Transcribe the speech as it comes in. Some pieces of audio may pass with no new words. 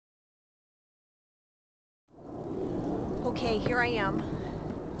Okay, here I am,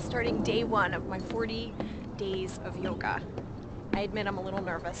 starting day one of my 40 days of yoga. I admit I'm a little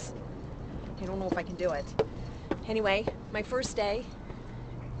nervous. I don't know if I can do it. Anyway, my first day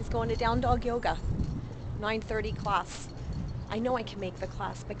is going to down dog yoga, 9:30 class. I know I can make the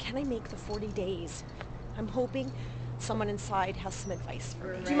class, but can I make the 40 days? I'm hoping someone inside has some advice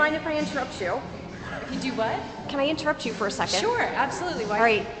for me. Do you mind if I interrupt you? If you do what? Can I interrupt you for a second? Sure, absolutely. Why? All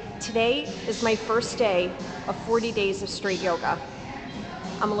right, today is my first day of 40 days of straight yoga.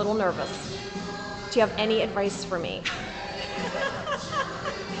 I'm a little nervous. Do you have any advice for me?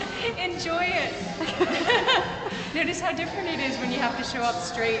 Enjoy it. Notice how different it is when you have to show up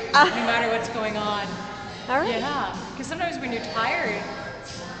straight, no matter what's going on. All right. Yeah, because sometimes when you're tired,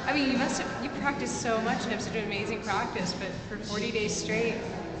 I mean, you practice so much and have such an amazing practice, but for 40 days straight,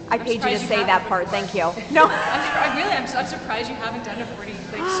 I paid you to say that part. Thank you. No. I'm surprised you haven't done a 40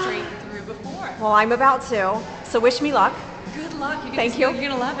 straight through before. Well, I'm about to. So wish me luck. Good luck. Thank you. You're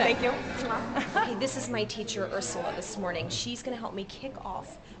gonna love it. Thank you. Okay, this is my teacher Ursula this morning. She's gonna help me kick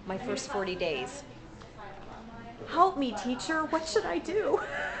off my first 40 days. Help me, teacher. What should I do?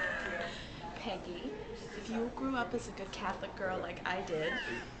 Peggy, if you grew up as a good Catholic girl like I did,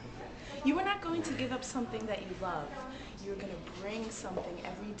 you are not going to give up something that you love. You're going to bring something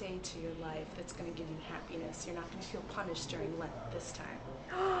every day to your life that's going to give you happiness. You're not going to feel punished during Lent this time.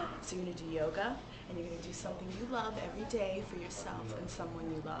 So you're going to do yoga, and you're going to do something you love every day for yourself and someone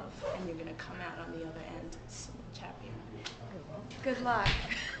you love. And you're going to come out on the other end so much happier. Good luck.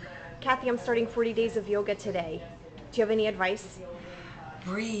 Kathy, I'm starting 40 days of yoga today. Do you have any advice?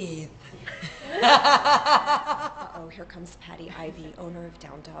 Breathe. Oh, here comes Patty Ivy, owner of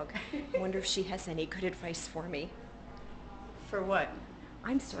Down Dog. I wonder if she has any good advice for me. For what?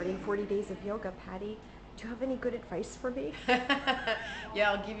 I'm starting 40 days of yoga, Patty. Do you have any good advice for me?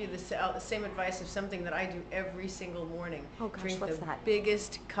 Yeah, I'll give you the same advice of something that I do every single morning. Oh gosh, Drink what's the that?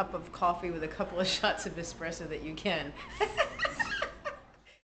 biggest cup of coffee with a couple of shots of espresso that you can.